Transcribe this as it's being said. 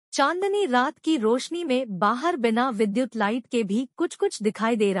चांदनी रात की रोशनी में बाहर बिना विद्युत लाइट के भी कुछ कुछ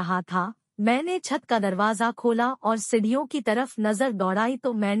दिखाई दे रहा था। मैंने छत का दरवाजा खोला और सीढ़ियों की तरफ नजर दौड़ाई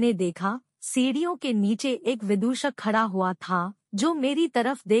तो मैंने देखा सीढ़ियों के नीचे एक विदूषक खड़ा हुआ था जो मेरी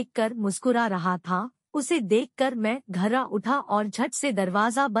तरफ देखकर मुस्कुरा रहा था। उसे देखकर मैं घबरा उठा और झट से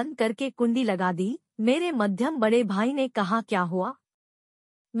दरवाजा बंद करके कुंडी लगा दी। मेरे मध्यम बड़े भाई ने कहा, क्या हुआ?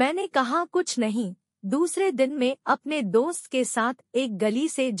 मैंने कहा, कुछ नहीं। दूसरे दिन में अपने दोस्त के साथ एक गली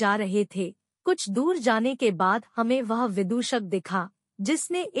से जा रहे थे। कुछ दूर जाने के बाद हमें वह विदूषक दिखा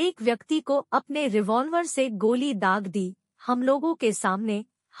जिसने एक व्यक्ति को अपने रिवॉल्वर से गोली दाग दी। हम लोगों के सामने।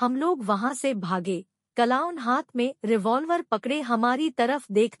 हम लोग वहां से भागे। क्लाउन हाथ में रिवॉल्वर पकड़े हमारी तरफ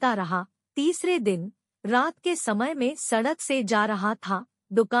देखता रहा। तीसरे दिन रात के समय में सड़क से जा रहा था।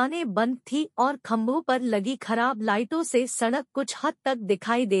 दुकानें बंद थी और खंभों पर लगी खराब लाइटों से सड़क कुछ हद तक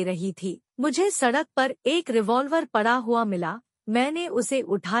दिखाई दे रही थी। मुझे सड़क पर एक रिवॉल्वर पड़ा हुआ मिला। मैंने उसे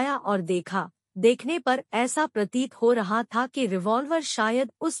उठाया और देखा। देखने पर ऐसा प्रतीत हो रहा था कि रिवॉल्वर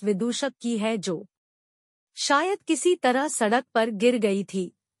शायद उस विदूषक की है जो शायद किसी तरह सड़क पर गिर गई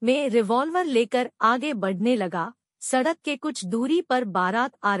थी। मैं रिवॉल्वर लेकर आगे बढ़ने लगा। सड़क के कुछ दूरी पर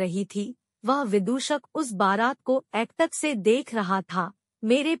बारात आ रही थी। वह विदूषक उस बारात को एकटक से देख रहा था।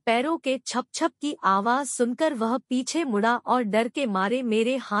 मेरे पैरों के छप छप की आवाज सुनकर वह पीछे मुड़ा और डर के मारे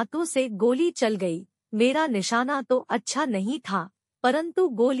मेरे हाथों से गोली चल गई। मेरा निशाना तो अच्छा नहीं था, परंतु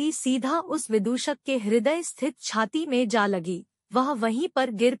गोली सीधा उस विदूषक के हृदय स्थित छाती में जा लगी। वह वहीं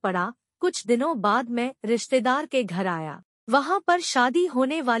पर गिर पड़ा। कुछ दिनों बाद मैं रिश्तेदार के घर आया। वहां पर शादी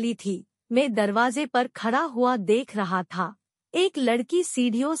होने वाली थी। मैं दरवाजे पर खड़ा हुआ देख रहा था। एक लड़की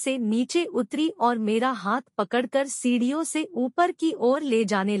सीढ़ियों से नीचे उतरी और मेरा हाथ पकड़कर सीढ़ियों से ऊपर की ओर ले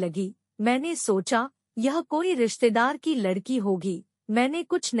जाने लगी। मैंने सोचा यह कोई रिश्तेदार की लड़की होगी। मैंने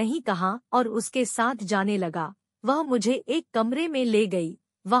कुछ नहीं कहा और उसके साथ जाने लगा। वह मुझे एक कमरे में ले गई।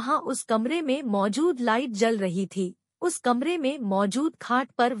 वहां उस कमरे में मौजूद लाइट जल रही थी। उस कमरे में मौजूद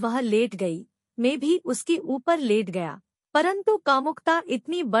खाट पर वह लेट गई। मैं भी उसके ऊपर लेट गया, परंतु कामुकता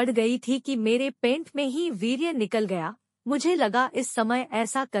इतनी बढ़ गई थी कि मेरे पेट में ही वीर्य निकल गया। मुझे लगा इस समय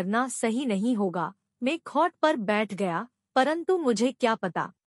ऐसा करना सही नहीं होगा। मैं खॉट पर बैठ गया, परंतु मुझे क्या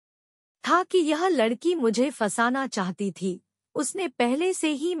पता था कि यह लड़की मुझे फंसाना चाहती थी। उसने पहले से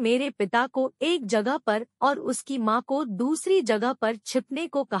ही मेरे पिता को एक जगह पर और उसकी माँ को दूसरी जगह पर छिपने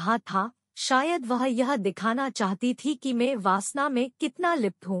को कहा था। शायद वह यह दिखाना चाहती थी कि मैं वासना में कितना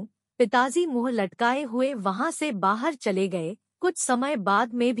लिप्त हूँ। पिताजी मुंह लटकाए हुए वहां से बाहर चले गए। कुछ समय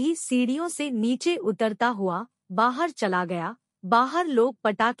बाद मैं भी सीढ़ियों से नीचे उतरता हुआ बाहर चला गया। बाहर लोग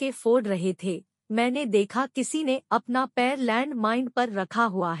पटाखे फोड़ रहे थे। मैंने देखा किसी ने अपना पैर लैंड माइन पर रखा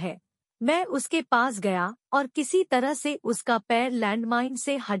हुआ है। मैं उसके पास गया और किसी तरह से उसका पैर लैंडमाइन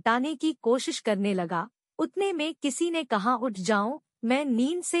से हटाने की कोशिश करने लगा। उतने में किसी ने कहा, उठ जाओ। मैं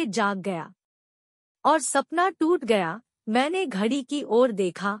नींद से जाग गया और सपना टूट गया। मैंने घड़ी की ओर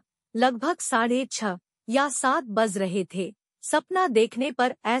देखा। लगभग 6:30 या 7 बज रहे थे। सपना देखने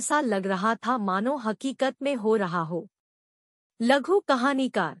पर ऐसा लग रहा था मानो हकीकत में हो रहा हो। लघु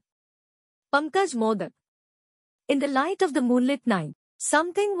कहानीकार Pankaj modak. In the light of the moonlit night,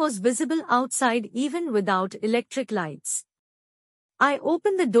 something was visible outside even without electric lights. I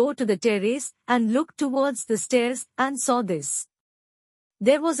opened the door to the terrace and looked towards the stairs and saw this.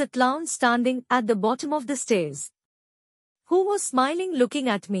 There was a clown standing at the bottom of the stairs, who was smiling looking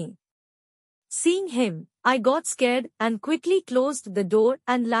at me. Seeing him, I got scared and quickly closed the door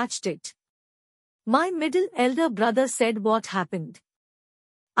and latched it. My middle elder brother said, what happened?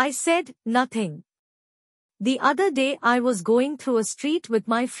 I said, nothing. The other day I was going through a street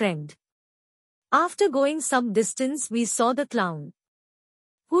with my friend. After going some distance we saw the clown,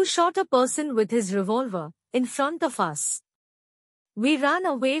 who shot a person with his revolver in front of us. We ran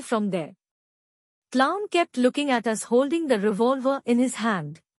away from there. Clown kept looking at us holding the revolver in his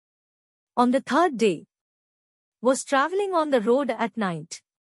hand. On the third day, was traveling on the road at night.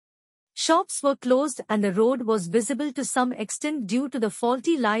 Shops were closed and the road was visible to some extent due to the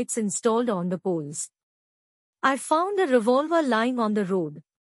faulty lights installed on the poles. I found a revolver lying on the road.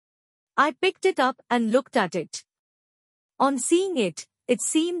 I picked it up and looked at it. On seeing it, it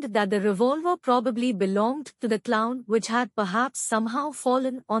seemed that the revolver probably belonged to the clown, which had perhaps somehow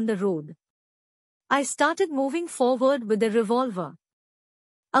fallen on the road. I started moving forward with the revolver.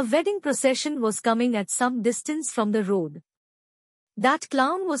 A wedding procession was coming at some distance from the road. That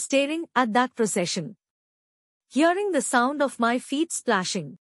clown was staring at that procession. Hearing the sound of my feet splashing,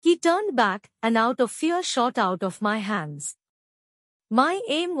 he turned back and out of fear shot out of my hands. My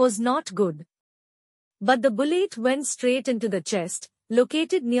aim was not good, but the bullet went straight into the chest,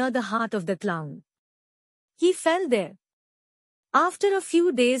 located near the heart of the clown. He fell there. After a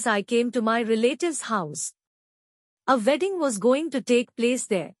few days I came to my relative's house. A wedding was going to take place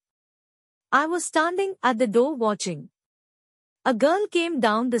there. I was standing at the door watching. A girl came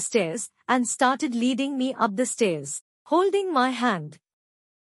down the stairs and started leading me up the stairs, holding my hand.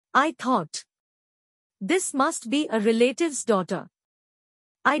 I thought, this must be a relative's daughter.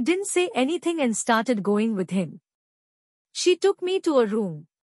 I didn't say anything and started going with him. She took me to a room.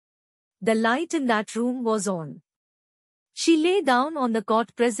 The light in that room was on. She lay down on the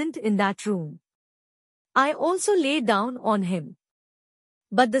cot present in that room. I also lay down on him.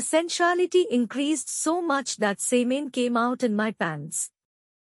 But the sensuality increased so much that semen came out in my pants.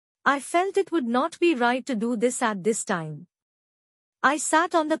 I felt it would not be right to do this at this time. I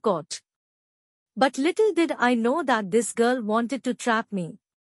sat on the cot. But little did I know that this girl wanted to trap me.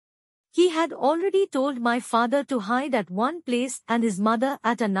 He had already told my father to hide at one place and his mother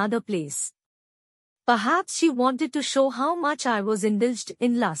at another place. Perhaps she wanted to show how much I was indulged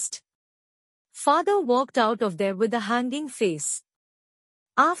in lust. Father walked out of there with a hanging face.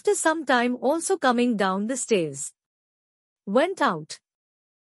 After some time also coming down the stairs. Went out.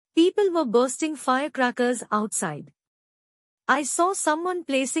 People were bursting firecrackers outside. I saw someone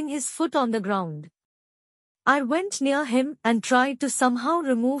placing his foot on the ground. I went near him and tried to somehow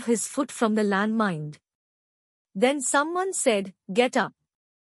remove his foot from the landmine. Then someone said, "Get up."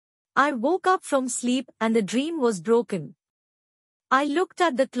 I woke up from sleep and the dream was broken. I looked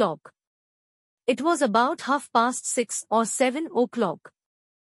at the clock. It was about 6:30 or 7 o'clock.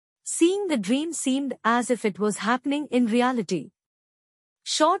 Seeing the dream seemed as if it was happening in reality.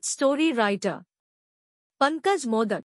 Short story writer Pankaj Modak.